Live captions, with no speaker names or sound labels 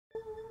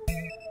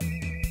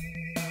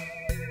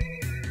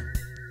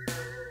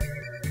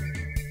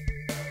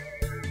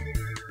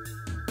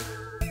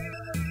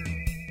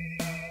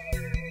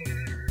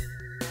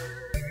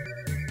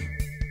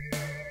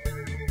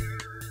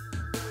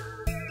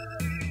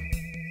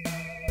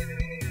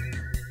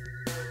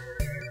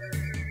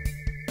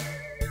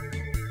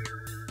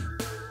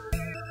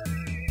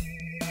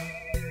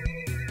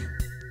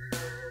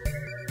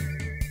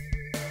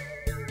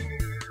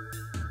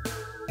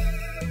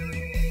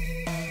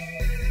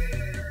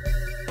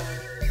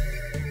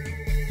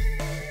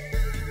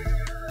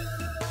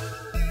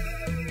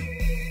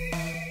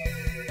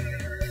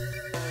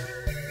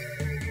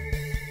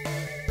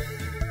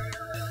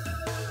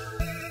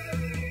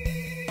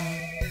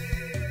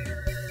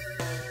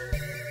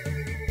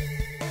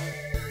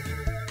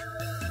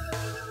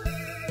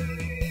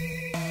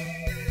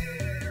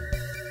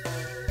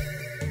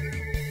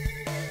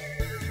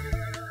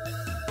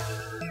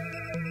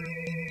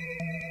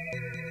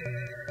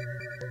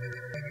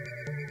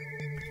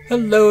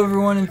Hello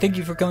everyone, and thank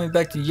you for coming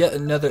back to yet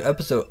another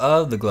episode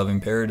of The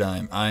Gloving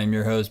Paradigm. I am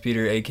your host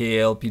Peter, aka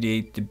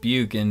LPD8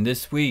 Dubuque, and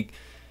this week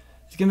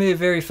it's going to be a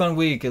very fun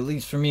week, at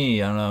least for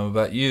me. I don't know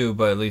about you,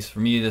 but at least for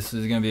me this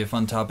is going to be a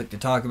fun topic to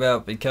talk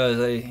about because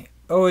I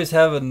always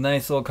have a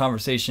nice little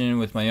conversation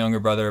with my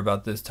younger brother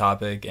about this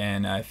topic,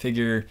 and I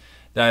figure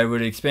that I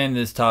would expand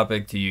this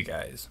topic to you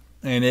guys.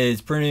 And it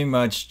is pretty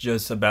much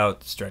just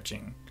about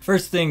stretching.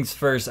 First things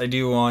first, I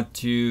do want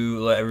to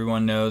let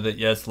everyone know that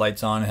yes,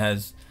 Lights On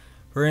has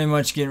pretty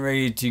much getting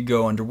ready to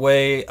go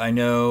underway. I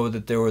know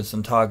that there was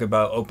some talk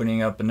about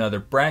opening up another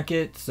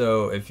bracket,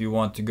 so if you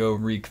want to go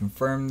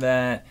reconfirm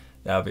that,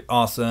 that would be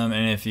awesome.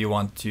 And if you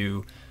want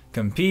to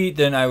compete,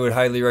 then I would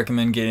highly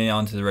recommend getting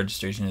onto the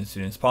registration as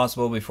soon as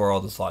possible before all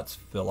the slots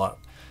fill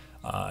up.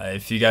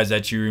 If you guys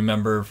actually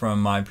remember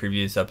from my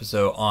previous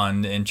episode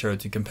on the intro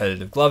to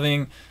competitive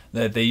gloving,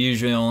 that they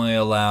usually only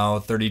allow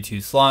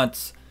 32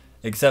 slots,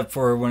 except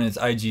for when it's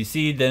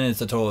IGC, then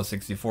it's a total of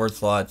 64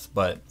 slots,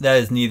 but that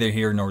is neither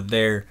here nor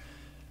there.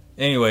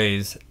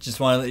 Anyways, just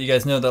want to let you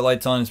guys know that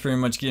Lights On is pretty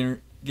much getting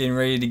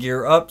ready to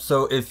gear up,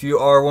 so if you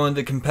are one of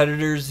the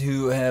competitors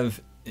who have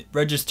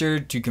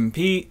registered to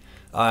compete,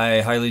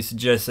 I highly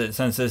suggest that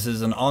since this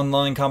is an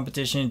online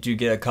competition, to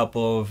get a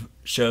couple of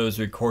shows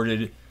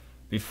recorded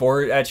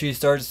before it actually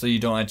starts, so you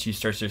don't actually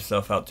stress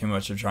yourself out too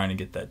much of trying to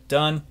get that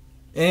done.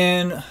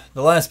 And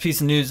the last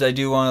piece of news I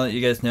do want to let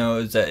you guys know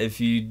is that if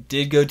you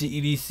did go to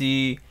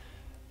EDC,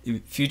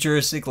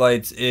 Futuristic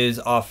Lights is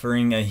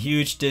offering a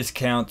huge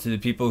discount to the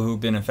people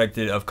who've been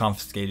affected of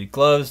confiscated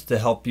gloves to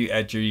help you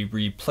actually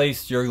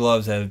replace your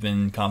gloves that have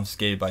been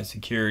confiscated by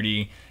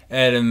security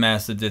at a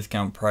massive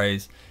discount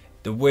price.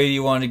 The way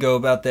you want to go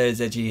about that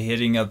is actually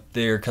hitting up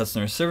their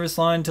customer service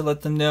line to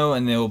let them know,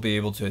 and they will be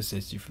able to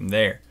assist you from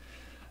there.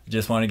 I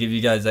just want to give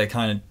you guys that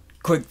kind of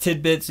quick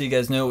tidbit so you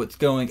guys know what's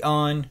going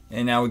on,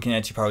 and now we can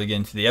actually probably get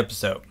into the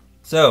episode.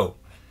 So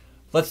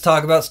let's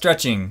talk about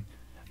stretching.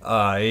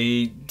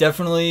 I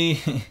definitely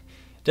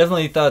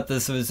thought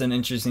this was an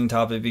interesting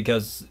topic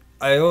because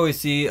I always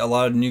see a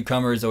lot of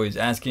newcomers always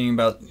asking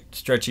about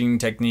stretching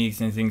techniques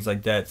and things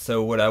like that.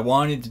 So what I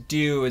wanted to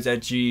do is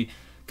actually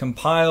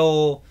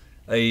compile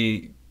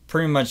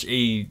pretty much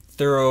a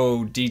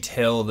thorough,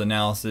 detailed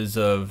analysis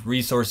of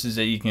resources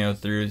that you can go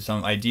through,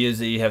 some ideas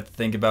that you have to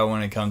think about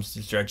when it comes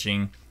to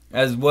stretching,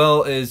 as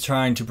well as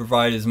trying to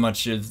provide as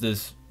much of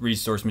this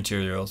resource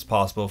material as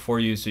possible for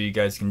you so you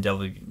guys can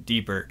delve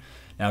deeper.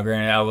 Now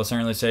granted, I will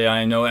certainly say I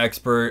am no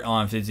expert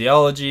on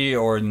physiology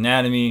or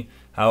anatomy.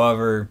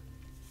 However,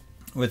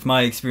 with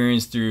my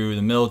experience through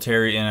the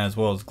military and as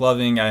well as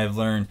gloving, I have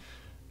learned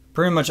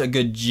pretty much a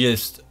good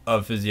gist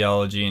of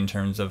physiology in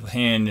terms of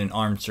hand and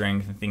arm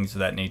strength and things of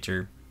that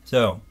nature.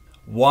 So,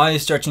 why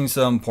is stretching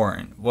so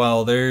important?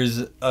 Well,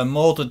 there's a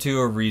multitude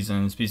of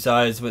reasons.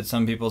 Besides what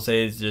some people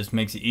say, it just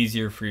makes it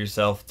easier for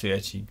yourself to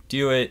actually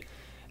do it.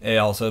 It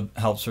also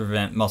helps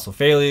prevent muscle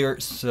failure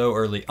so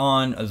early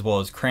on, as well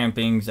as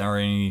crampings or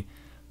any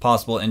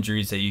possible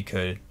injuries that you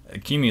could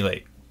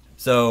accumulate.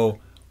 So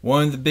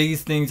one of the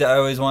biggest things that I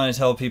always want to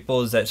tell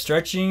people is that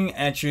stretching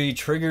actually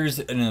triggers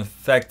an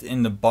effect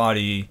in the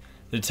body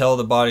to tell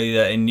the body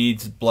that it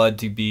needs blood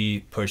to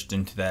be pushed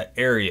into that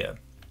area.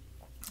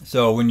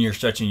 So when you're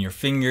stretching your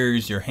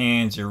fingers, your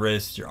hands, your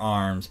wrists, your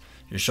arms,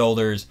 your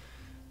shoulders,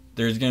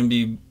 there's going to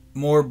be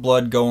more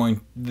blood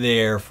going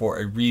there for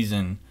a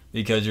reason,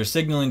 because you're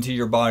signaling to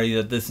your body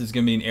that this is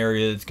going to be an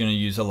area that's going to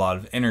use a lot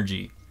of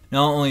energy.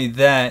 Not only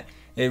that,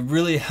 it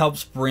really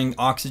helps bring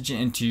oxygen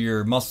into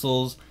your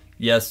muscles.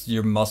 Yes,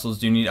 your muscles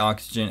do need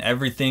oxygen.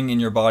 Everything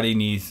in your body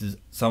needs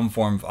some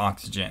form of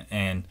oxygen,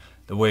 and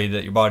the way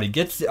that your body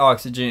gets the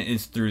oxygen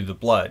is through the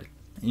blood.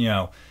 You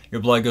know,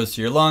 your blood goes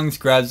to your lungs,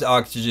 grabs the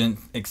oxygen,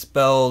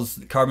 expels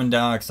carbon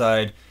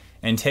dioxide,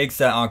 and takes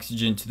that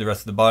oxygen to the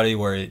rest of the body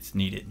where it's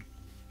needed.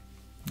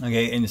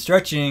 Okay, and the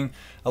stretching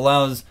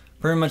allows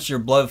pretty much your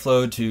blood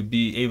flow to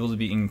be able to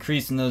be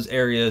increased in those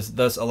areas,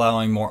 thus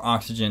allowing more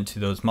oxygen to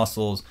those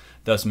muscles,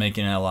 thus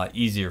making it a lot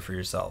easier for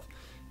yourself.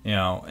 You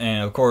know,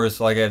 and of course,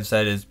 like I've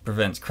said, it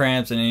prevents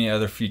cramps and any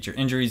other future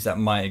injuries that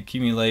might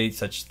accumulate.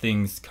 Such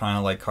things kind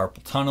of like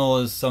carpal tunnel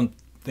is something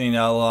that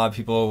a lot of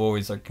people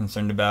always are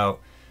concerned about.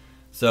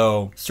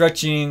 So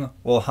stretching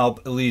will help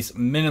at least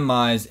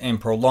minimize and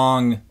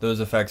prolong those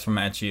effects from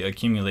actually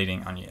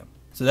accumulating on you.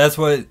 So that's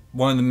what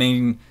one of the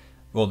main,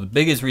 well, the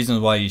biggest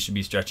reasons why you should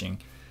be stretching.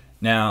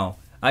 Now,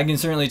 I can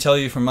certainly tell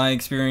you from my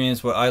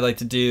experience, what I like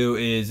to do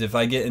is if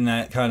I get in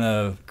that kind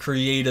of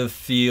creative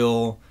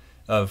feel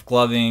of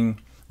gloving,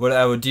 what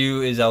I would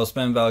do is I will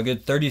spend about a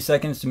good 30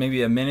 seconds to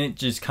maybe a minute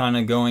just kind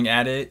of going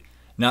at it,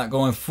 not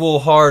going full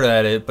hard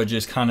at it, but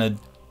just kind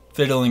of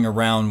fiddling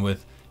around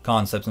with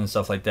concepts and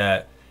stuff like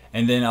that.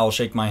 And then I'll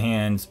shake my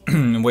hands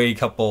and wait a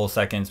couple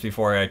seconds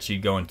before I actually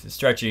go into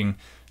stretching,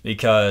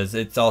 because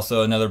it's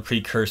also another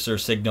precursor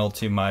signal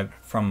to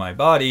from my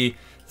body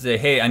to say,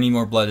 hey, I need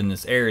more blood in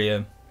this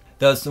area.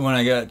 Thus, when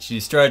I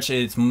actually stretch,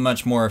 it's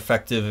much more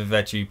effective of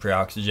actually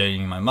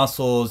pre-oxygenating my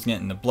muscles,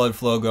 getting the blood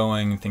flow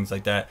going and things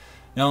like that.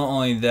 Not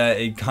only that,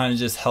 it kind of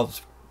just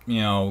helps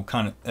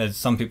kind of, as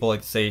some people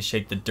like to say,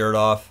 shake the dirt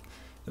off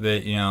a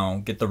bit,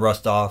 get the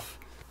rust off.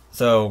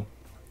 So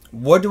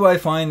what do I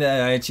find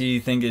that I actually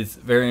think is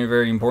very,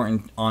 very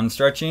important on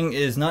stretching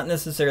is not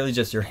necessarily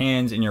just your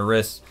hands and your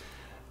wrists.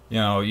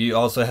 You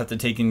also have to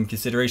take in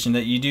consideration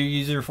that you do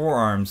use your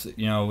forearms.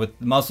 With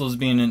muscles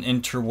being an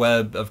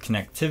interweb of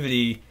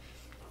connectivity,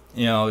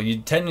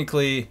 you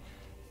technically,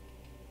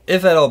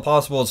 if at all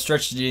possible,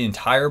 stretch the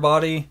entire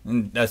body.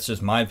 And that's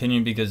just my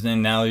opinion, because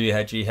then now you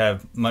actually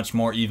have much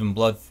more even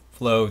blood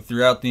flow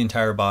throughout the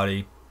entire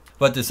body.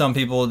 But to some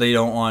people, they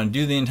don't want to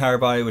do the entire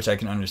body, which I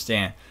can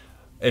understand.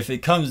 If it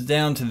comes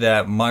down to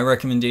that, my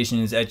recommendation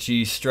is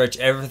actually stretch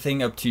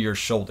everything up to your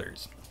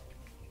shoulders.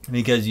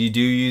 Because you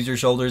do use your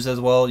shoulders as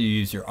well, you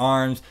use your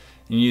arms,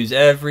 and you use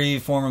every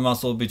form of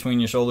muscle between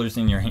your shoulders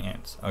and your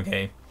hands,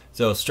 okay?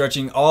 So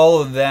stretching all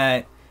of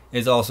that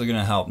is also going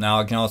to help. Now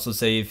I can also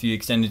say if you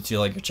extend it to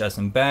like your chest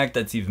and back,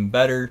 that's even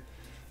better.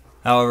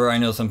 However, I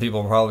know some people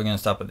are probably going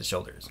to stop at the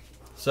shoulders.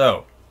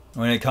 So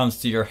when it comes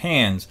to your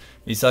hands,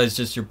 besides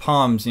just your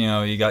palms,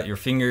 you got your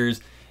fingers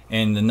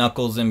and the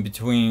knuckles in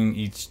between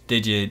each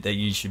digit that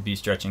you should be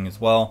stretching as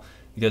well,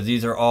 because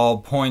these are all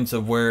points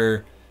of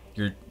where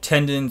your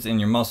tendons and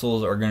your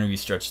muscles are going to be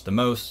stretched the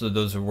most, so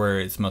those are where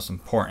it's most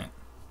important.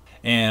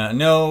 And I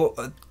know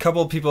a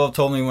couple of people have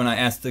told me when I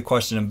asked the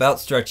question about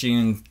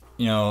stretching,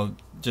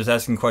 just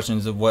asking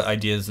questions of what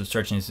ideas of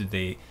stretching did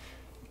they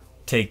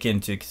take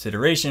into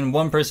consideration.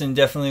 One person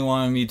definitely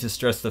wanted me to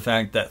stress the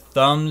fact that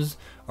thumbs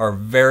are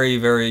very,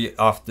 very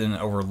often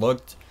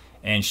overlooked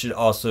and should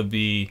also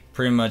be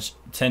pretty much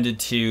tended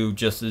to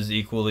just as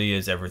equally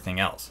as everything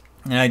else.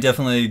 And I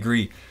definitely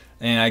agree.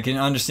 And I can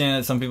understand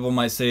that some people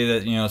might say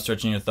that,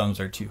 stretching your thumbs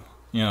are too,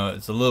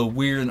 it's a little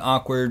weird and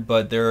awkward,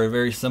 but there are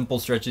very simple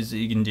stretches that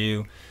you can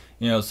do.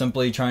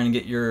 Simply trying to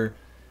get your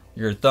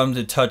thumb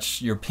to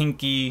touch your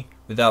pinky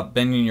without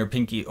bending your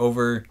pinky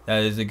over.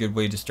 That is a good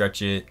way to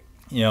stretch it.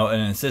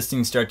 And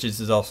assisting stretches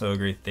is also a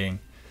great thing.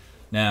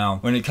 Now,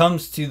 when it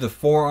comes to the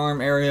forearm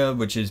area,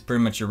 which is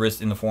pretty much your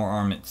wrist and the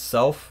forearm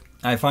itself,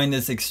 I find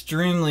this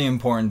extremely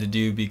important to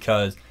do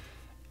because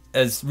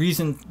as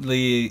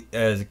recently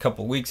as a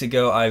couple weeks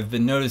ago, I've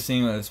been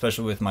noticing,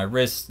 especially with my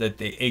wrists, that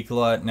they ache a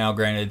lot. Now,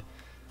 granted,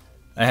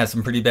 I have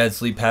some pretty bad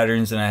sleep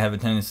patterns and I have a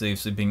tendency of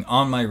sleeping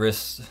on my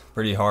wrists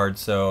pretty hard,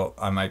 so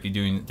I might be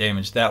doing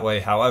damage that way.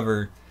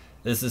 However,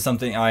 this is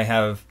something I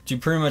have to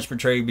pretty much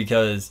portray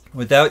because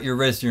without your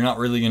wrist, you're not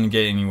really going to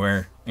get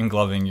anywhere in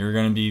gloving. You're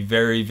going to be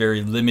very,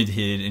 very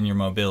limited in your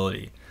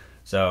mobility.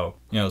 So,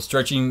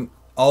 stretching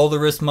all the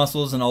wrist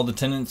muscles and all the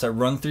tendons that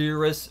run through your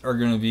wrists are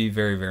going to be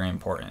very, very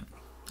important.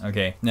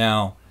 Okay,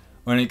 now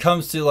when it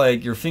comes to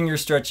like your finger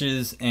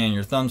stretches and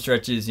your thumb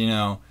stretches,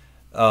 a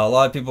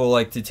lot of people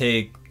like to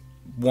take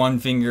one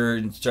finger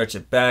and stretch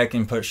it back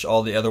and push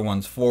all the other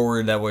ones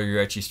forward. That way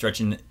you're actually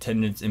stretching the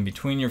tendons in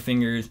between your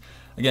fingers.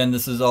 Again,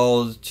 this is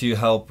all to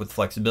help with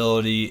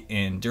flexibility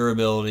and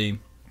durability.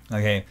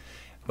 Okay,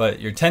 but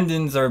your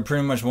tendons are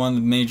pretty much one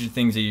of the major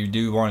things that you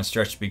do want to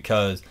stretch,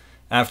 because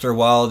after a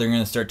while they're going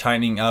to start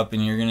tightening up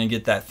and you're going to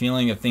get that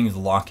feeling of things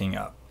locking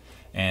up.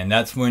 And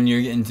that's when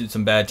you're getting into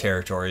some bad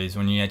territories,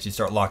 when you actually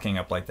start locking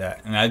up like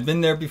that. And I've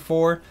been there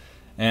before,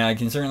 and I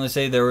can certainly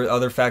say there were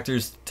other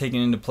factors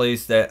taken into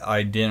place that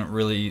I didn't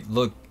really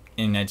look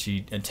and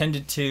actually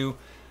attended to.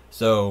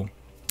 So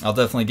I'll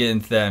definitely get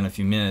into that in a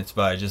few minutes,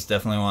 but I just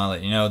definitely want to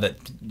let you know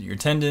that your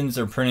tendons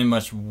are pretty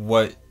much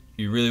what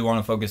you really want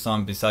to focus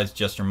on besides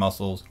just your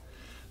muscles,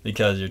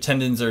 because your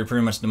tendons are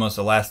pretty much the most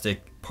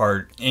elastic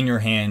part in your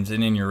hands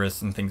and in your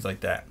wrists and things like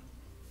that.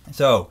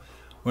 So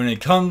when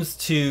it comes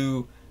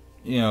to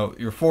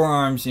your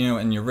forearms,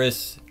 and your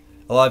wrists,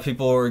 a lot of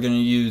people are going to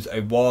use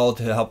a wall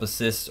to help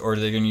assist, or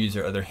they're going to use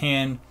their other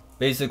hand.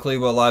 Basically,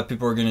 what a lot of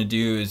people are going to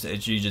do is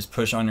actually just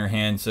push on your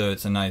hand so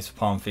it's a nice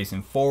palm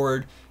facing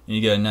forward, and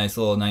you get a nice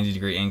little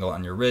 90-degree angle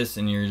on your wrist,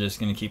 and you're just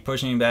going to keep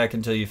pushing back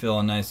until you feel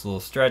a nice little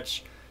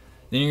stretch.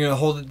 Then you're going to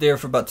hold it there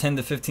for about 10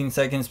 to 15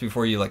 seconds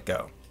before you let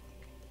go.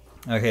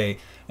 Okay,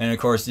 and of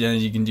course,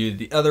 you can do it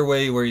the other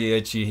way where you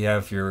actually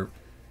have your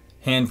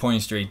hand pointing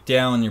straight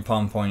down, your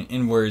palm pointing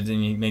inwards,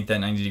 and you make that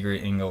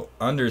 90-degree angle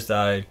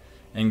underside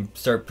and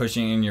start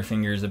pushing in your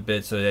fingers a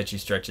bit so that actually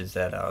stretches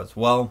that out as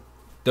well.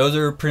 Those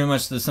are pretty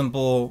much the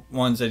simple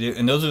ones I do,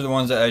 and those are the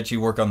ones that I actually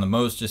work on the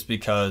most, just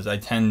because I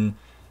tend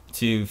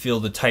to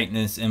feel the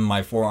tightness in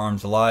my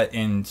forearms a lot,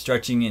 and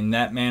stretching in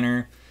that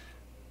manner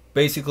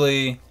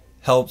basically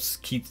helps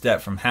keep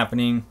that from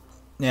happening.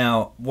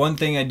 Now, one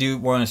thing I do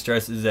want to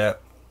stress is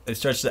that a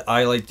stretch that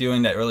I like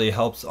doing that really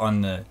helps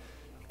on the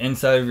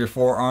inside of your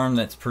forearm,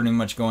 that's pretty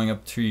much going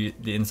up to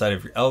the inside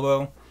of your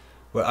elbow.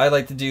 What I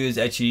like to do is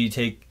actually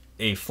take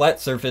a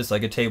flat surface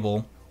like a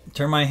table,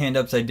 turn my hand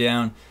upside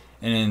down,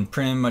 and then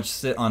pretty much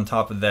sit on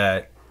top of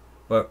that.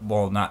 But,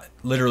 well, not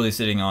literally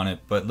sitting on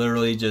it, but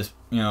literally just,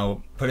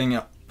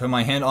 put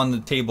my hand on the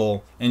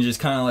table and just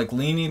kind of like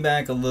leaning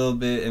back a little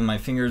bit, and my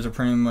fingers are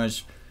pretty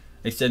much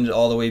extended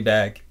all the way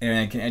back, and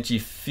I can actually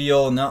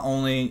feel not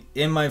only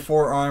in my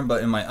forearm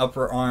but in my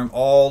upper arm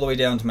all the way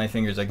down to my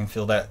fingers. I can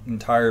feel that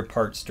entire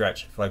part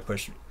stretch if I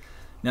push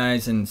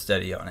nice and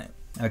steady on it.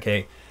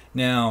 Okay,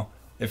 now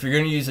if you're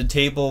going to use a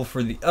table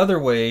for the other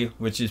way,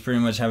 which is pretty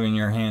much having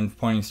your hand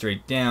pointing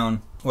straight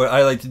down, what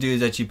I like to do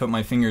is actually put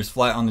my fingers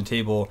flat on the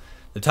table,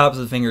 the tops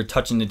of the finger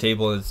touching the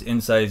table, its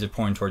insides are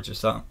pointing towards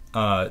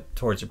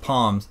your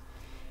palms.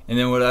 And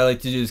then what I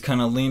like to do is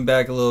kind of lean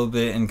back a little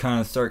bit and kind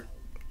of start,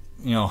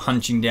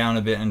 hunching down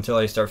a bit until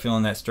I start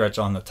feeling that stretch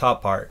on the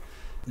top part.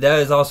 That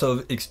is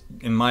also,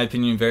 in my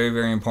opinion, very,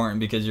 very important,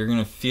 because you're going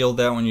to feel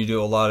that when you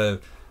do a lot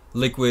of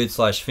liquid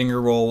 /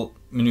 finger roll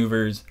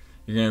maneuvers.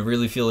 You're going to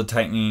really feel the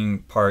tightening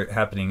part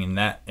happening in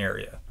that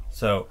area.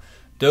 So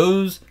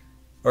those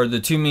are the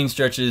two main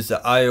stretches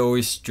that I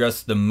always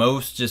stress the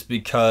most, just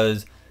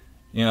because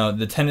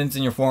the tendons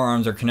in your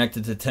forearms are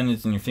connected to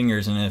tendons in your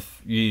fingers, and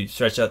if you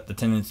stretch out the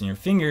tendons in your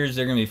fingers,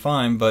 they're going to be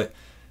fine, but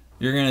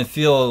you're going to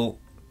feel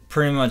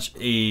pretty much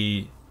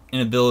a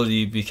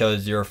inability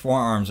because your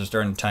forearms are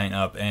starting to tighten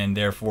up and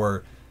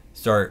therefore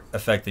start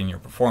affecting your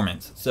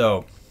performance.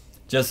 So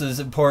just as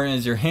important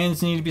as your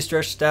hands need to be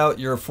stretched out,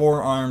 your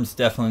forearms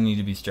definitely need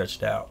to be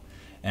stretched out.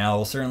 And I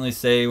will certainly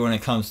say, when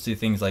it comes to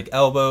things like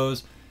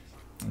elbows,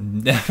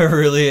 never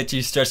really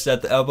actually stretched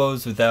out the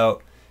elbows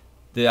without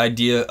the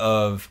idea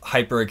of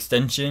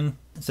hyperextension.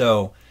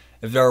 So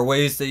if there are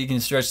ways that you can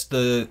stretch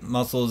the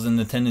muscles and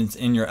the tendons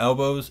in your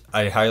elbows,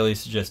 I highly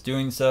suggest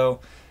doing so.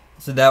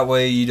 So that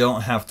way you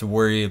don't have to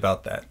worry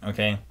about that,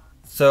 okay?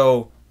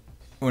 So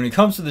when it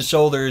comes to the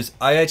shoulders,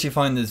 I actually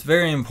find this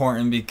very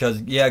important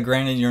because, yeah,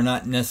 granted, you're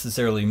not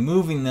necessarily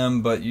moving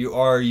them, but you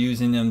are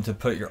using them to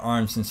put your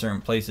arms in certain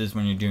places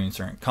when you're doing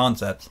certain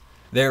concepts.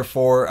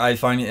 Therefore, I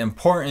find it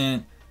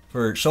important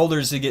for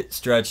shoulders to get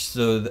stretched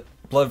so the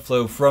blood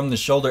flow from the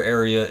shoulder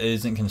area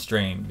isn't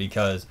constrained,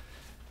 because,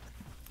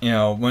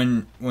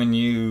 when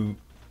you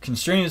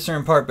constrain a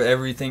certain part, but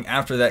everything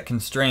after that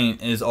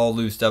constraint is all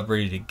loosed up,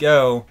 ready to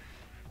go,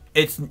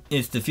 it's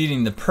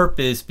defeating the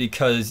purpose,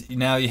 because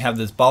now you have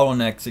this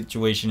bottleneck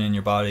situation in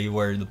your body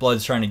where the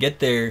blood's trying to get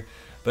there,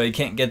 but it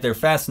can't get there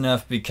fast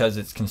enough because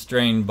it's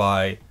constrained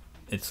by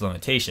its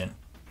limitation.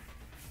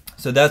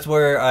 So that's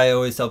where I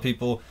always tell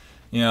people,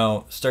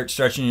 start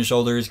stretching your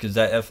shoulders, because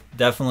that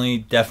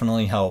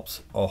definitely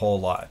helps a whole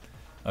lot.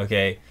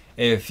 Okay,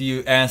 if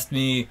you asked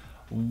me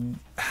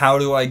how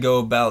do I go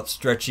about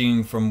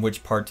stretching from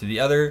which part to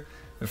the other,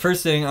 the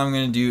first thing I'm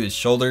going to do is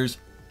shoulders.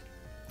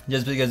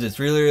 Just because it's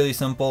really, really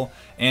simple,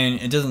 and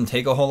it doesn't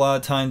take a whole lot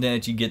of time to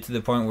actually get to the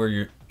point where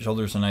your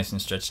shoulders are nice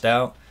and stretched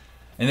out.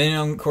 And then,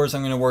 of course,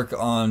 I'm going to work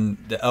on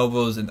the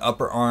elbows and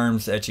upper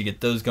arms to actually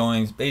get those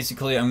going.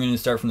 Basically, I'm going to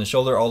start from the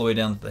shoulder all the way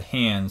down to the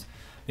hands,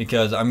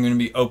 because I'm going to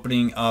be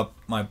opening up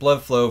my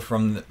blood flow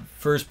from the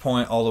first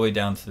point all the way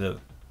down to the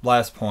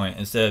last point,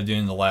 instead of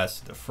doing the last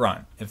to the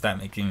front, if that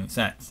makes any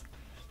sense.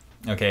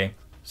 Okay.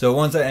 So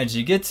once I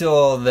actually get to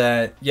all of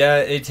that, yeah,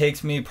 it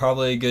takes me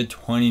probably a good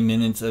 20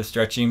 minutes of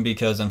stretching,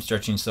 because I'm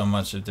stretching so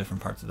much of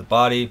different parts of the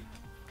body.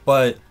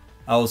 But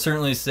I will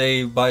certainly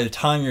say, by the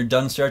time you're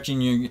done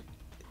stretching,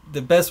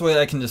 the best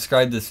way I can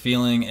describe this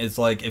feeling is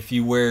like if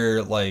you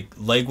wear like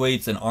leg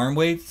weights and arm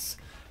weights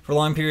for a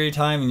long period of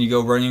time, and you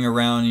go running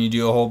around and you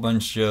do a whole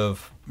bunch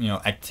of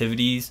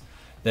activities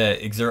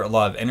that exert a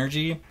lot of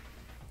energy.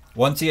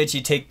 Once you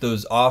actually take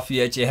those off,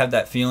 you actually have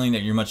that feeling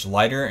that you're much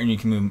lighter and you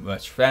can move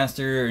much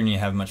faster and you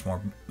have much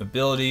more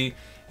mobility,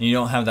 and you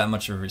don't have that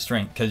much of a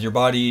restraint, because your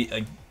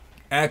body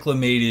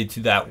acclimated to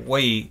that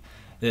weight,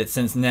 that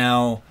since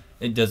now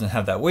it doesn't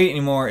have that weight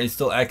anymore, it's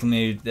still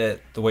acclimated that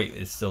the weight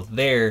is still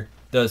there,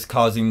 thus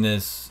causing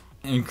this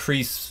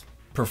increased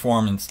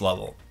performance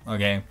level.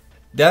 Okay,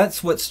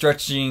 that's what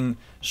stretching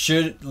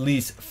should at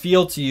least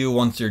feel to you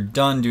once you're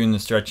done doing the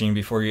stretching,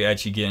 before you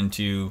actually get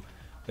into,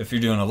 if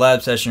you're doing a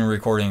lab session,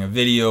 recording a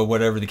video,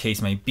 whatever the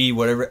case may be,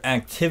 whatever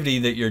activity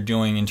that you're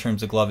doing in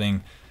terms of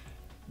gloving,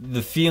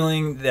 the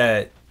feeling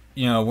that,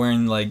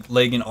 wearing like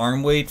leg and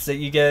arm weights that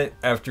you get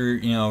after,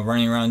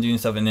 running around doing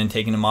stuff and then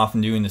taking them off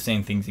and doing the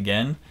same things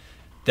again,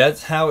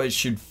 that's how it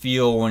should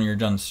feel when you're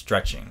done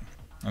stretching.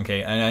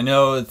 Okay, and I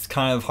know it's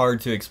kind of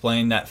hard to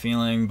explain that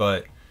feeling,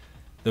 but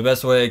the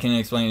best way I can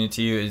explain it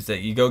to you is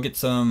that you go get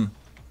something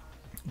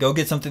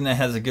that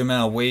has a good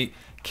amount of weight,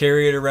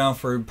 carry it around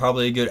for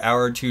probably a good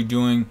hour or two,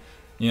 doing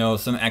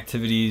some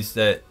activities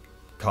that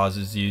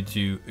causes you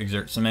to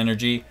exert some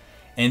energy,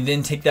 and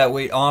then take that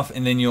weight off,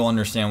 and then you'll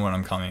understand what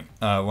I'm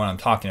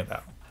talking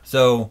about.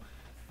 So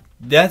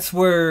that's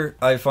where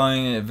I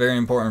find it very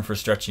important for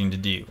stretching to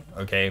do.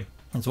 Okay,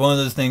 it's one of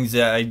those things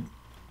that I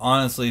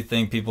honestly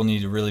think people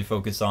need to really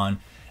focus on,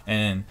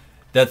 and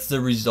that's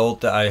the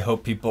result that I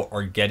hope people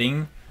are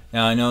getting.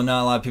 Now, I know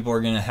not a lot of people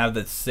are going to have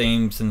that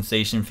same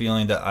sensation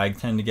feeling that I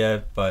tend to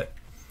get, but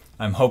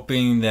I'm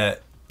hoping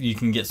that you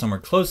can get somewhere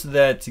close to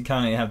that to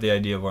kind of have the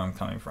idea of where I'm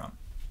coming from.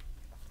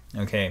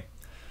 Okay,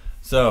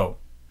 so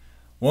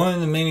one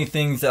of the main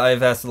things that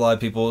I've asked a lot of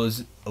people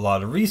is a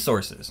lot of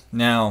resources.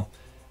 Now,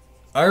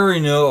 I already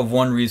know of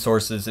one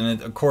resources,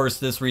 and of course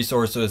this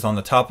resource is on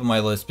the top of my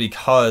list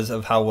because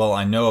of how well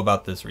I know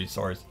about this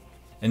resource,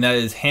 and that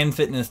is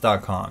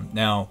handfitness.com.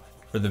 Now,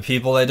 for the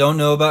people that don't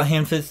know about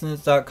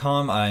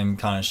handfitness.com, I'm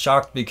kind of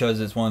shocked,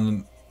 because it's one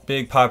of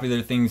big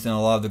popular things in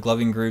a lot of the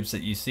gloving groups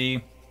that you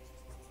see.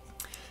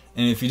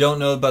 And if you don't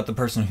know about the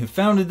person who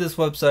founded this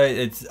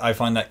website, I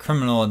find that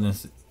criminal in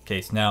this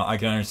case. Now, I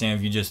can understand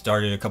if you just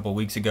started a couple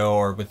weeks ago,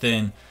 or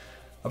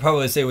I'll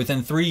probably say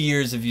within 3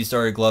 years if you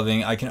started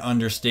gloving, I can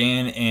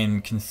understand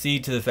and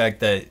concede to the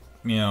fact that,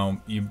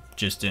 you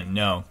just didn't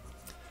know.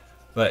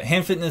 But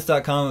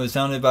handfitness.com was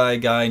founded by a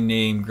guy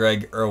named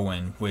Greg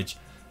Irwin, which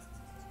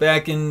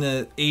back in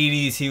the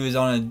 80s he was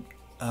on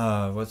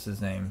what's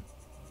his name?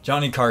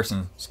 Johnny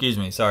Carson. Excuse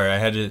me, sorry, I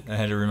had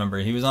to remember.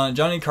 He was on a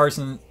Johnny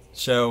Carson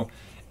show,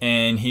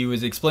 and he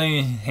was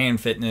explaining hand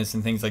fitness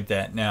and things like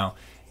that. Now,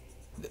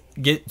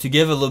 to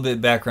give a little bit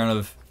of background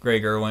of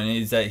Greg Irwin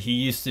is that he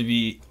used to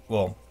be,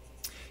 well,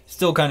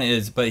 still kind of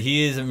is, but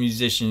he is a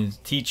musician's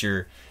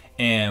teacher.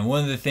 And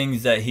one of the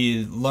things that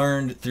he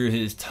learned through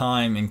his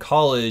time in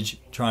college,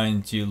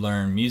 trying to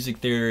learn music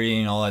theory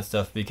and all that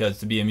stuff, because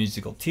to be a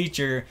musical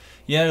teacher,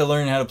 you had to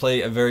learn how to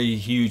play a very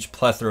huge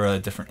plethora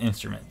of different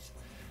instruments.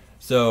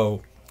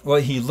 So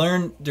what he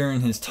learned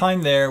during his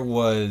time there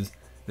was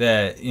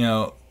that,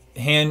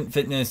 hand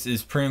fitness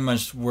is pretty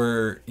much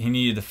where he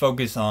needed to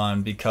focus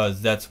on,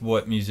 because that's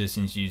what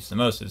musicians use the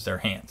most, is their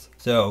hands.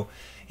 So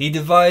he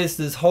devised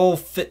this whole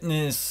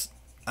fitness,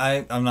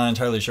 I'm not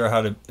entirely sure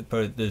how to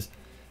put it,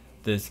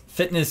 this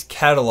fitness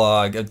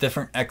catalog of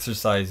different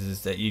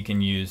exercises that you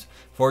can use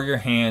for your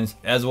hands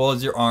as well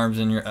as your arms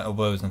and your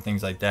elbows and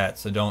things like that.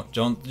 So don't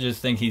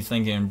just think he's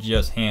thinking of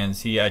just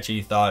hands. He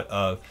actually thought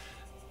of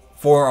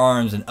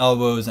forearms and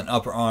elbows and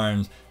upper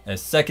arms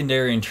as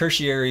secondary and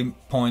tertiary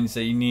points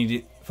that you need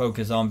to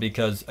focus on,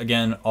 because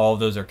again, all of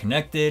those are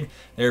connected,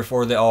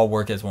 therefore they all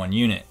work as one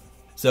unit.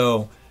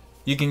 So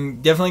you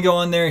can definitely go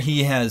on there.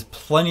 He has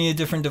plenty of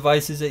different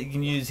devices that you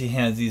can use. He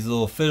has these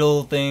little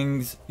fiddle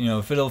things,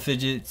 fiddle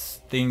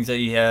fidgets things that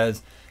he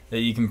has that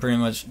you can pretty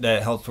much,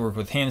 that helps work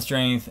with hand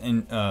strength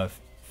and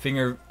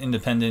finger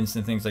independence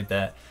and things like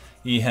that.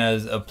 He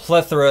has a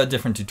plethora of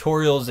different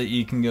tutorials that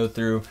you can go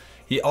through.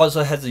 He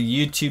also has a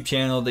YouTube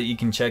channel that you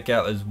can check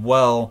out as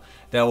well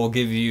that will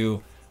give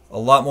you a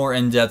lot more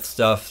in-depth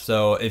stuff.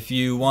 So if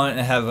you want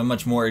to have a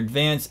much more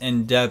advanced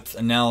in-depth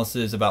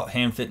analysis about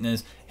hand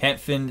fitness,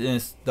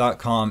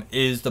 handfitness.com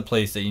is the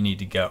place that you need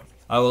to go.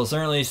 I will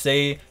certainly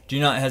say do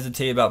not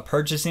hesitate about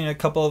purchasing a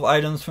couple of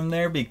items from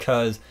there,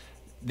 because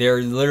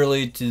they're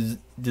literally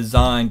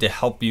designed to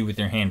help you with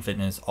your hand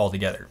fitness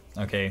altogether.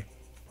 Okay,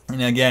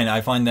 and again,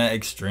 I find that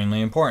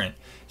extremely important,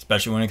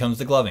 especially when it comes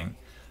to gloving.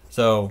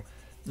 So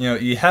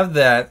you have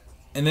that,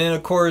 and then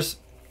of course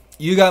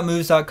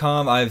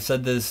YouGotMoves.com. I've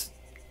said this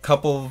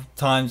couple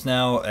times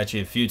now, actually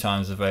a few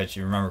times if I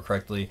actually remember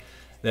correctly,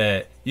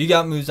 that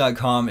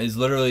YouGotMoves.com is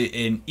literally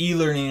an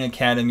e-learning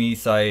academy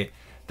site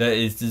that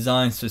is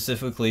designed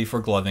specifically for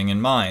gloving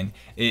in mind.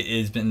 It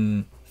has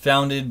been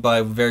founded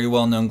by very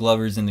well-known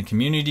glovers in the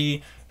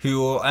community who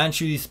will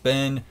actually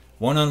spend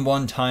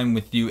one-on-one time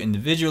with you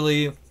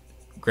individually,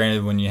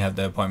 granted when you have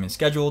the appointment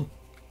scheduled,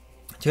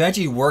 to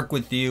actually work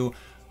with you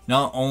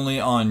not only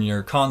on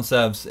your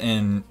concepts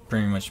and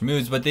pretty much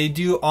moves, but they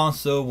do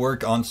also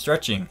work on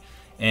stretching.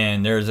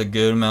 And there's a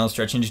good amount of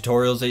stretching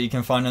tutorials that you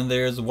can find on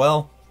there as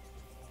well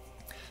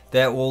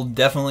that will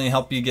definitely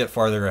help you get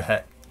farther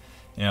ahead.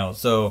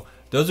 So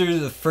those are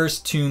the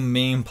first two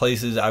main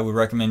places I would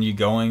recommend you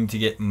going to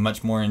get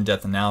much more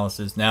in-depth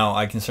analysis. Now,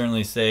 I can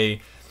certainly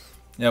say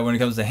that when it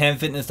comes to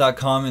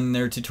handfitness.com and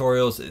their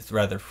tutorials, it's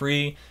rather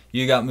free.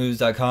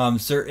 YouGotMoves.com,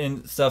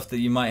 certain stuff that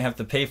you might have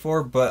to pay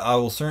for, but I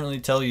will certainly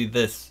tell you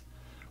this.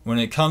 When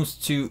it comes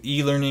to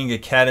e-learning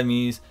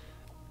academies,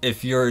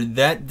 if you're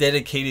that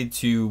dedicated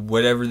to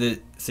whatever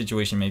the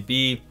situation may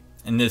be,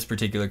 in this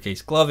particular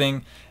case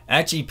gloving,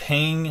 actually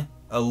paying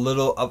a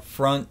little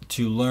upfront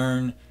to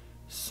learn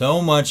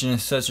so much in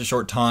such a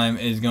short time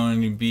is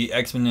going to be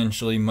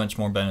exponentially much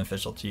more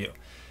beneficial to you.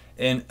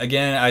 And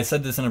again, I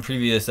said this in a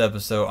previous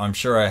episode, I'm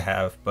sure I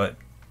have, but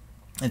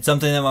it's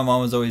something that my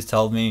mom has always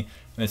told me,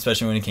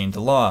 especially when it came to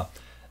law.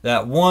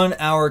 That 1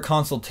 hour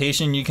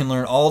consultation, you can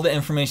learn all the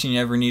information you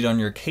ever need on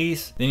your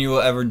case than you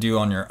will ever do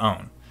on your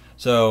own.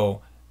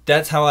 So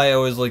that's how I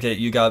always look at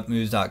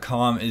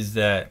YouGotMoves.com, is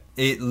that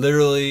it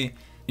literally,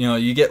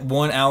 you get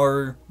 1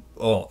 hour,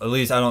 well, at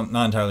least I'm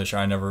not entirely sure,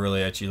 I never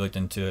really actually looked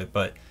into it,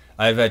 but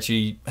I've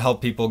actually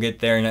helped people get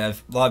there, and a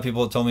lot of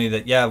people have told me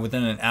that, yeah,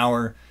 within an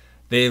hour,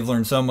 they've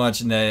learned so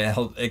much and they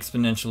help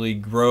exponentially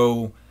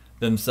grow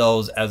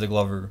themselves as a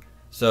glover.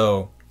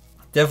 So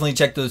definitely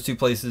check those two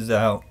places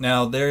out.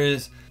 Now, there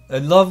is a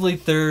lovely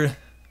third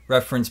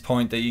reference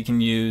point that you can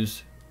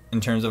use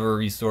in terms of a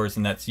resource,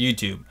 and that's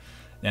YouTube.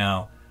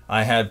 Now,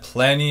 I had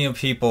plenty of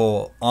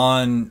people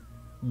on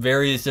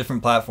various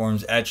different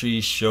platforms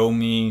actually show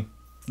me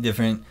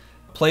different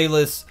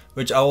playlists,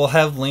 which I will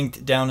have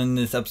linked down in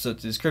this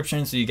episode's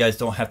description, so you guys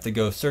don't have to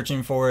go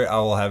searching for it. I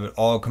will have it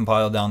all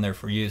compiled down there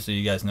for you so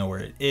you guys know where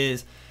it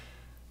is.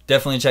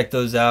 Definitely check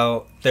those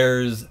out.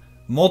 There's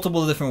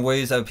multiple different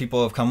ways that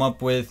people have come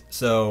up with,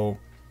 so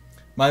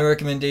my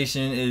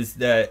recommendation is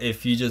that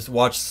if you just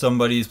watch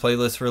somebody's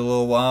playlist for a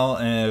little while,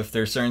 and if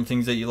there's certain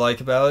things that you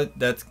like about it,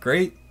 that's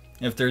great.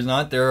 If there's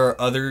not, there are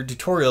other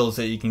tutorials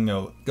that you can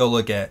go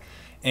look at.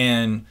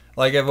 And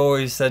like I've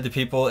always said to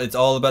people, it's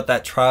all about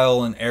that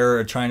trial and error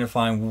of trying to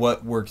find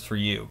what works for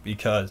you,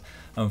 because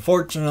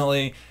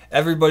unfortunately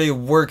everybody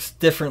works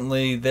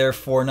differently,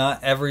 therefore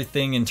not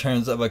everything in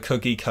terms of a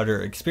cookie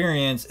cutter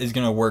experience is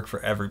going to work for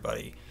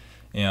everybody,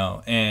 you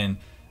know. And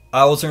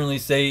I will certainly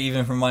say,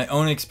 even from my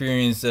own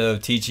experience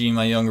of teaching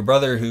my younger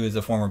brother, who is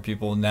a former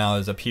pupil, now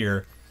is a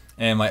peer,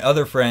 and my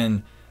other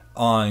friend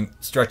on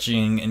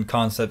stretching and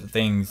concept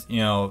things, you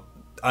know,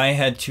 I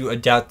had to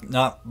adapt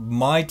not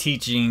my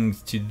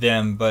teachings to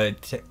them,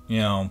 but, you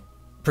know,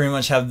 pretty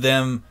much have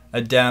them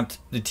adapt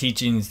the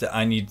teachings that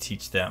I need to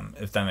teach them,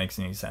 if that makes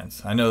any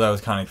sense. I know that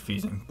was kind of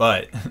confusing,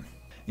 but,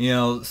 you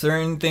know,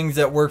 certain things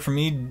that work for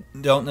me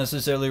don't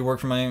necessarily work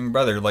for my younger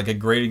brother. Like a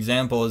great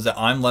example is that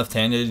I'm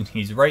left-handed and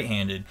he's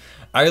right-handed.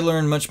 I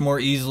learn much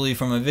more easily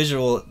from a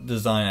visual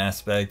design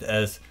aspect,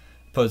 as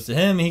opposed to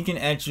him. He can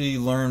actually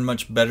learn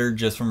much better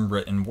just from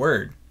written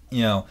word.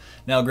 You know,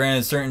 now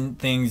granted, certain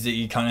things that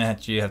you kind of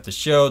have to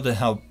show to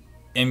help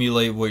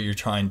emulate what you're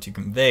trying to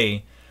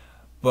convey,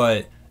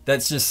 but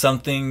that's just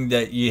something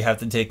that you have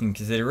to take in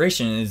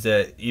consideration, is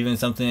that even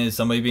something as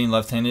somebody being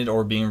left-handed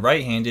or being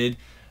right-handed,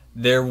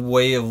 their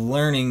way of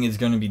learning is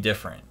going to be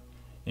different,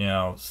 you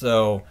know.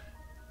 So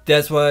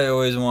that's what I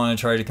always want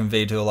to try to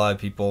convey to a lot of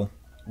people.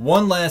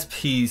 One last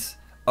piece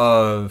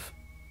of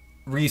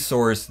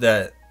resource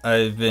that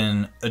I've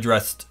been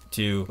addressed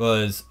to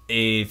was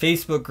a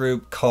Facebook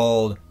group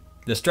called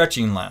the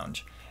Stretching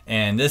Lounge,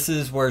 and this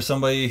is where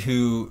somebody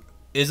who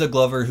is a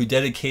glover who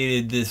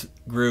dedicated this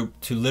group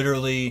to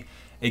literally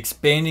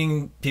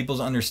expanding people's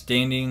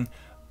understanding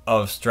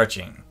of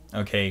stretching.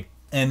 Okay,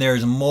 and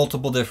there's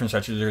multiple different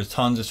stretches, there's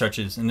tons of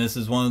stretches, and this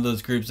is one of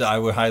those groups that I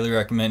would highly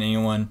recommend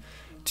anyone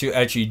to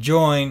actually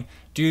join,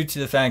 due to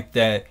the fact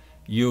that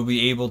you'll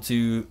be able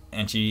to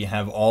actually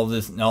have all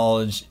this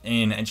knowledge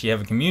and actually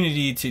have a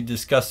community to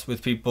discuss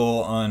with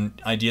people on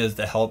ideas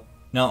that help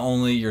not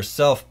only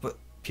yourself but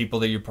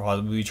people that you're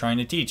probably trying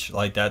to teach.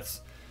 Like,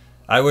 that's,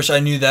 I wish I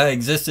knew that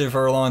existed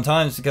for a long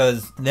time,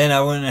 because then I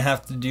wouldn't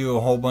have to do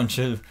a whole bunch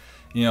of,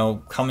 you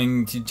know,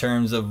 coming to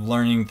terms of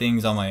learning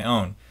things on my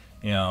own,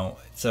 you know.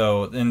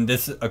 So, and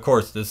this, of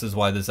course, this is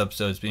why this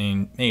episode is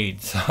being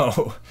made.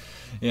 So,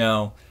 you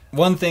know,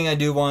 one thing I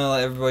do want to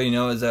let everybody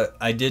know is that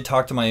I did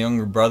talk to my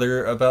younger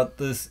brother about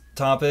this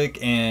topic,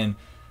 and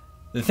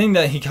the thing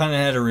that he kind of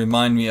had to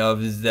remind me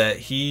of is that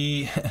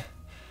he's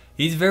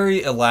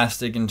very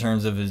elastic in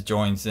terms of his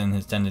joints and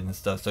his tendons and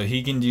stuff, so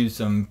he can do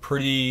some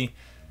pretty,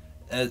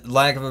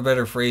 lack of a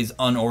better phrase,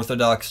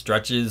 unorthodox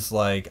stretches.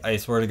 Like, I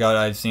swear to God,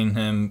 I've seen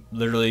him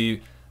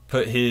literally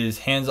put his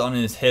hands on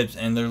his hips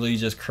and literally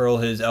just curl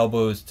his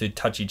elbows to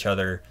touch each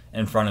other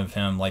in front of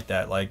him like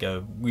that, like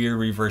a weird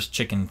reverse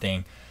chicken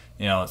thing,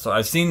 you know. So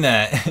I've seen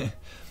that.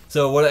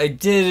 So what I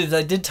did is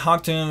I did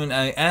talk to him, and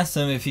I asked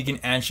him if he can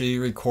actually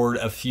record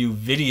a few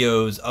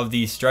videos of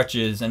these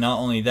stretches, and not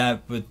only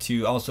that, but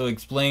to also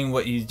explain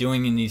what he's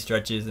doing in these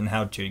stretches and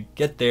how to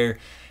get there,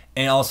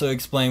 and also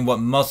explain what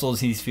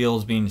muscles he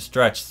feels being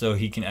stretched, so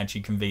he can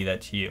actually convey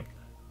that to you.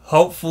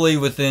 Hopefully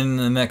within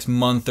the next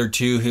month or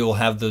two he will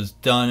have those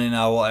done, and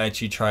I will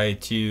actually try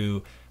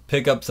to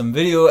pick up some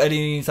video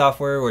editing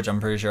software, which I'm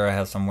pretty sure I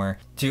have somewhere,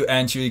 to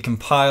actually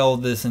compile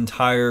this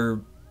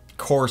entire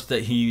course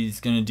that he's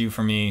going to do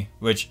for me.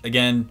 Which,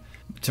 again,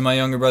 to my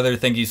younger brother,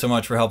 thank you so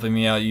much for helping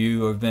me out.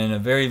 You have been a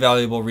very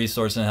valuable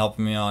resource in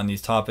helping me out on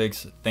these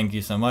topics. Thank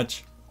you so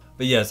much.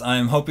 But yes,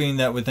 I'm hoping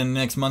that within the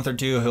next month or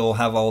two he'll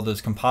have all of those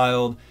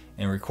compiled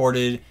and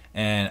recorded,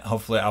 and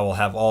hopefully I will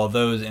have all of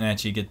those and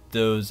actually get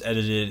those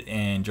edited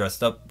and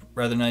dressed up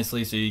rather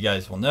nicely, so you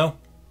guys will know.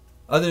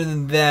 Other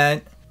than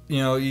that, you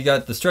know, you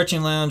got the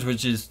Stretching Lounge,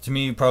 which is, to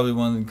me, probably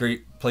one of the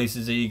great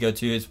places that you go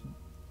to. It's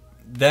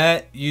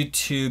that,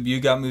 YouTube,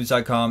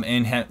 YouGotMoves.com,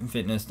 and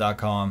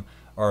HattonFitness.com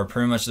are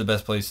pretty much the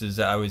best places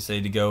that I would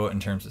say to go in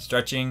terms of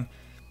stretching.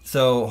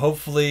 So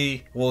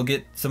hopefully we'll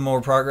get some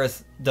more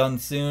progress done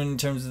soon in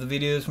terms of the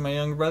videos from my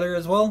younger brother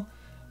as well.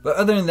 But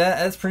other than that,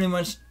 that's pretty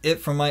much it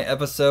for my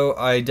episode.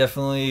 I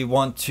definitely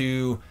want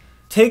to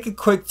take a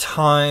quick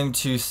time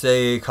to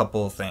say a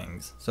couple of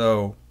things.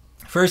 So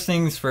first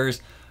things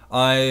first,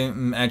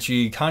 I'm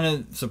actually kind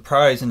of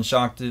surprised and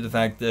shocked at the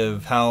fact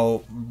of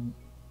how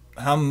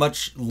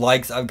much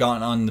likes I've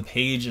gotten on the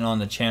page and on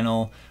the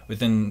channel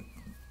within,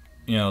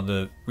 you know,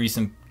 the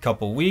recent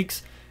couple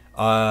weeks.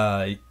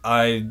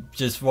 I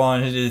just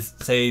wanted to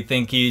say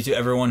thank you to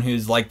everyone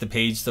who's liked the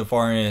page so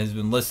far and has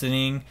been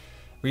listening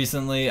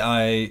recently.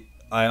 I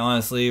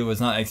honestly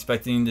was not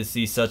expecting to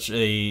see such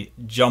a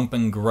jump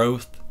in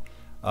growth,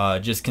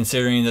 just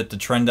considering that the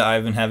trend that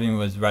I've been having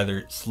was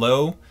rather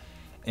slow.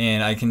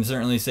 And I can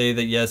certainly say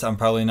that yes, I'm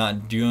probably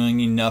not doing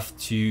enough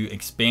to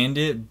expand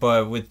it,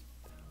 but with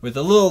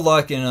a little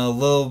luck and a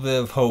little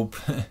bit of hope,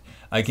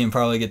 I can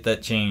probably get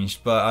that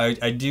changed. But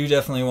I do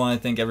definitely want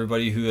to thank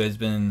everybody who has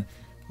been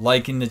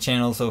liking the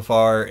channel so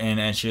far and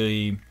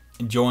actually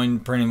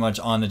joined pretty much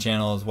on the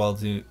channel as well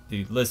to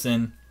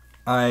listen.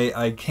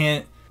 I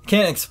can't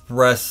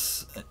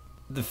express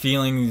the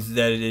feelings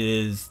that it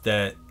is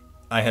that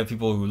I have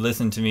people who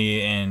listen to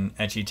me and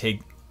actually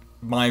take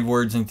my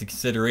words into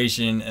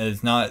consideration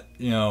as not,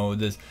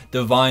 this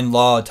divine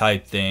law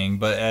type thing,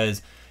 but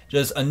as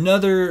just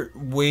another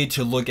way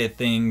to look at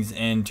things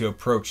and to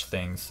approach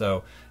things.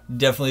 So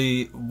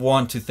definitely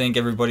want to thank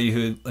everybody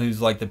who's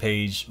liked the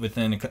page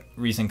within a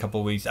recent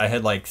couple of weeks. I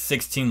had like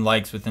 16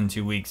 likes within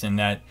 2 weeks, and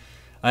that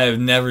I have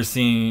never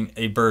seen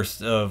a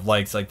burst of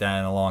likes like that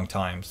in a long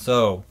time.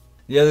 So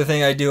the other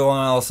thing I do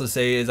want to also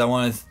say is I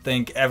want to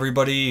thank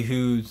everybody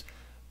who's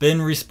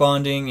been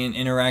responding and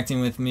interacting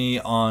with me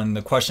on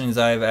the questions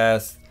I've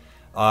asked.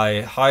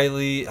 I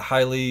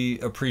highly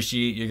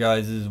appreciate you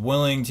guys is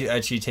willing to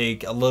actually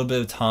take a little bit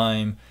of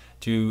time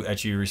to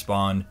actually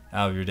respond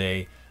out of your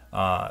day.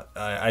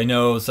 I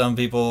know some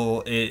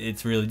people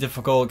it's really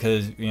difficult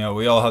because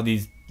we all have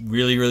these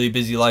really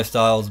busy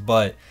lifestyles,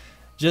 but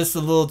just a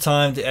little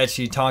time to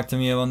actually talk to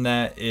me on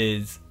that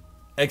is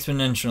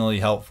exponentially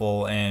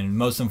helpful and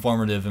most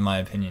informative in my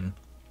opinion.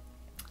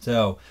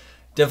 So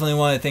definitely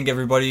want to thank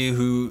everybody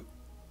who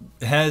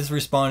has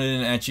responded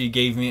and actually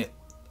gave me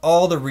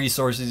all the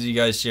resources you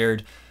guys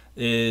shared.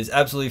 It is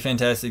absolutely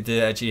fantastic to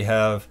actually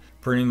have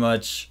pretty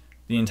much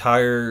the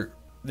entire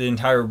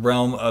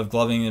realm of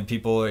gloving of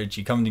people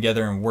actually coming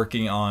together and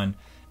working on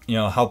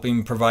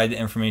helping provide the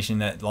information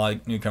that a lot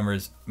of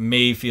newcomers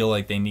may feel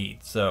like they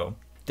need. So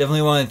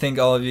definitely want to thank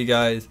all of you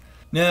guys.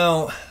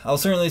 Now I'll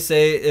certainly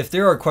say if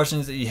there are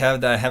questions that you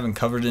have that I haven't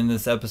covered in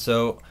this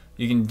episode,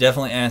 you can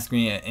definitely ask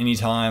me at any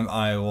time.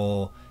 I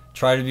will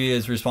try to be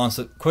as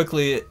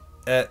quickly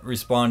at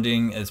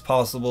responding as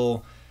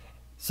possible.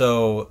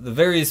 So the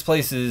various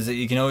places that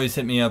you can always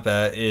hit me up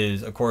at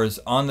is, of course,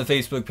 on the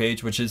Facebook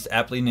page, which is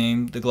aptly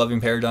named The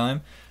Gloving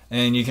Paradigm.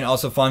 And you can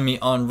also find me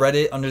on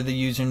Reddit under the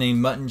username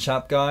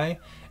MuttonChopGuy,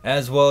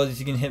 as well as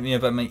you can hit me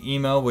up at my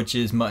email, which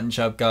is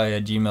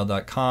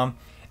muttonchopguy@gmail.com.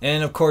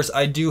 And of course,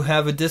 I do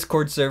have a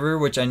Discord server,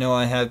 which I know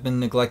I have been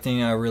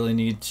neglecting. I really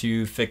need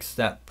to fix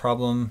that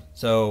problem.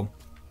 So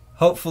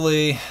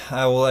hopefully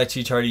I will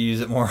actually try to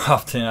use it more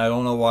often. I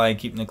don't know why I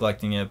keep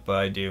neglecting it, but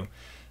I do.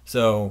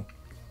 So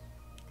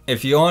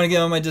if you want to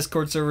get on my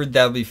Discord server,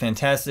 that would be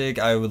fantastic.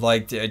 I would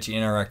like to actually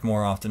interact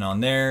more often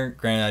on there.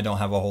 Granted, I don't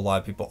have a whole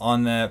lot of people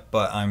on that,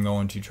 but I'm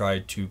going to try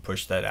to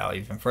push that out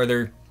even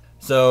further.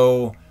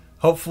 So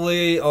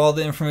hopefully all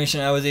the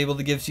information I was able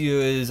to give to you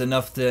is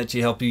enough to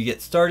actually help you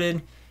get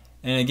started.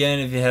 And again,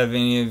 if you have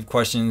any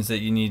questions that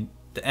you need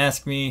to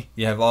ask me,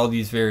 you have all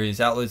these various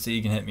outlets that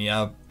you can hit me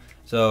up.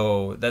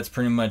 So that's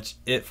pretty much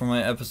it for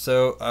my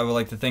episode. I would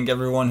like to thank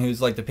everyone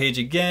who's liked the page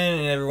again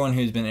and everyone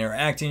who's been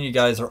interacting. You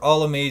guys are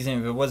all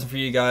amazing. If it wasn't for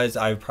you guys,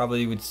 I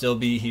probably would still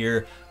be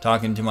here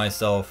talking to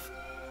myself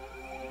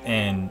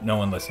and no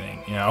one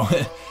listening,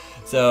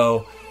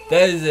 So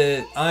that is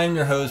it. I'm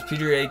your host,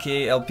 Peter,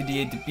 aka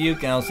LPD8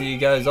 Dubuque, and I'll see you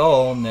guys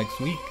all next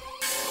week.